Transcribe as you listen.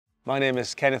My name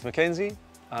is Kenneth McKenzie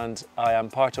and I am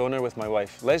part owner with my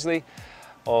wife Leslie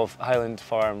of Highland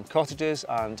Farm Cottages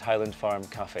and Highland Farm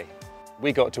Café.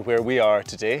 We got to where we are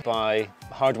today by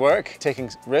hard work,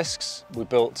 taking risks. We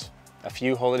built a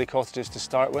few holiday cottages to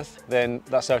start with, then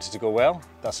that started to go well.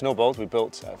 That snowballed, we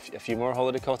built a few more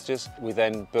holiday cottages. We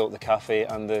then built the cafe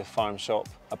and the farm shop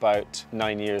about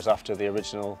 9 years after the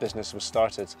original business was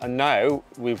started. And now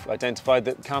we've identified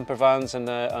that camper vans and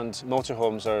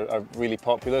motorhomes are really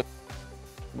popular.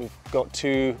 We've got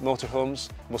 2 motorhomes.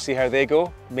 We'll see how they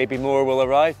go. Maybe more will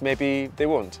arrive, maybe they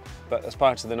won't. But as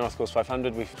part of the North Coast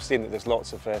 500, we've seen that there's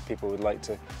lots of people who would like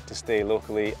to stay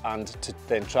locally and to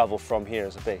then travel from here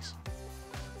as a base.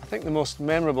 I think the most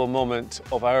memorable moment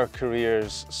of our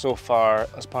careers so far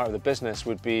as part of the business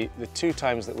would be the 2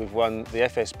 times that we've won the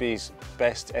FSB's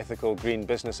Best Ethical Green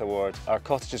Business Award. Our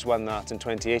cottages won that in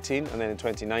 2018, and then in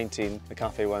 2019 the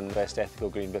cafe won Best Ethical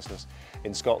Green Business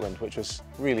in Scotland, which was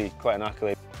really quite an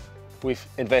accolade. We've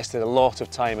invested a lot of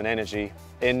time and energy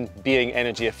in being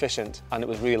energy efficient, and it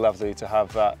was really lovely to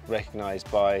have that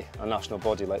recognised by a national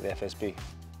body like the FSB.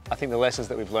 I think the lessons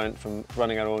that we've learned from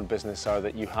running our own business are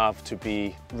that you have to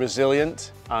be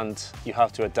resilient and you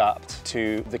have to adapt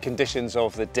to the conditions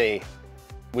of the day.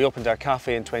 We opened our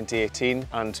cafe in 2018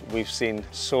 and we've seen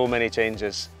so many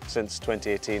changes since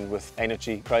 2018 with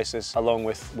energy crisis, along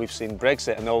with we've seen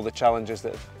Brexit and all the challenges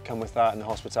that have come with that in the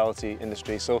hospitality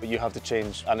industry. So you have to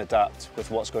change and adapt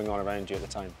with what's going on around you at the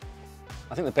time.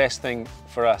 I think the best thing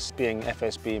for us being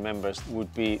FSB members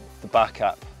would be the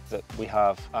backup that we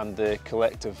have and the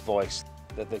collective voice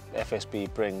that the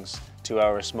FSB brings to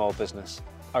our small business.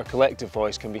 Our collective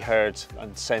voice can be heard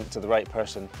and sent to the right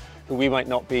person who we might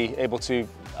not be able to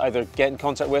either get in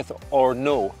contact with or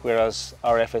know, whereas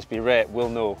our FSB rep will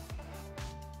know.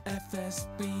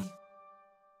 FSB.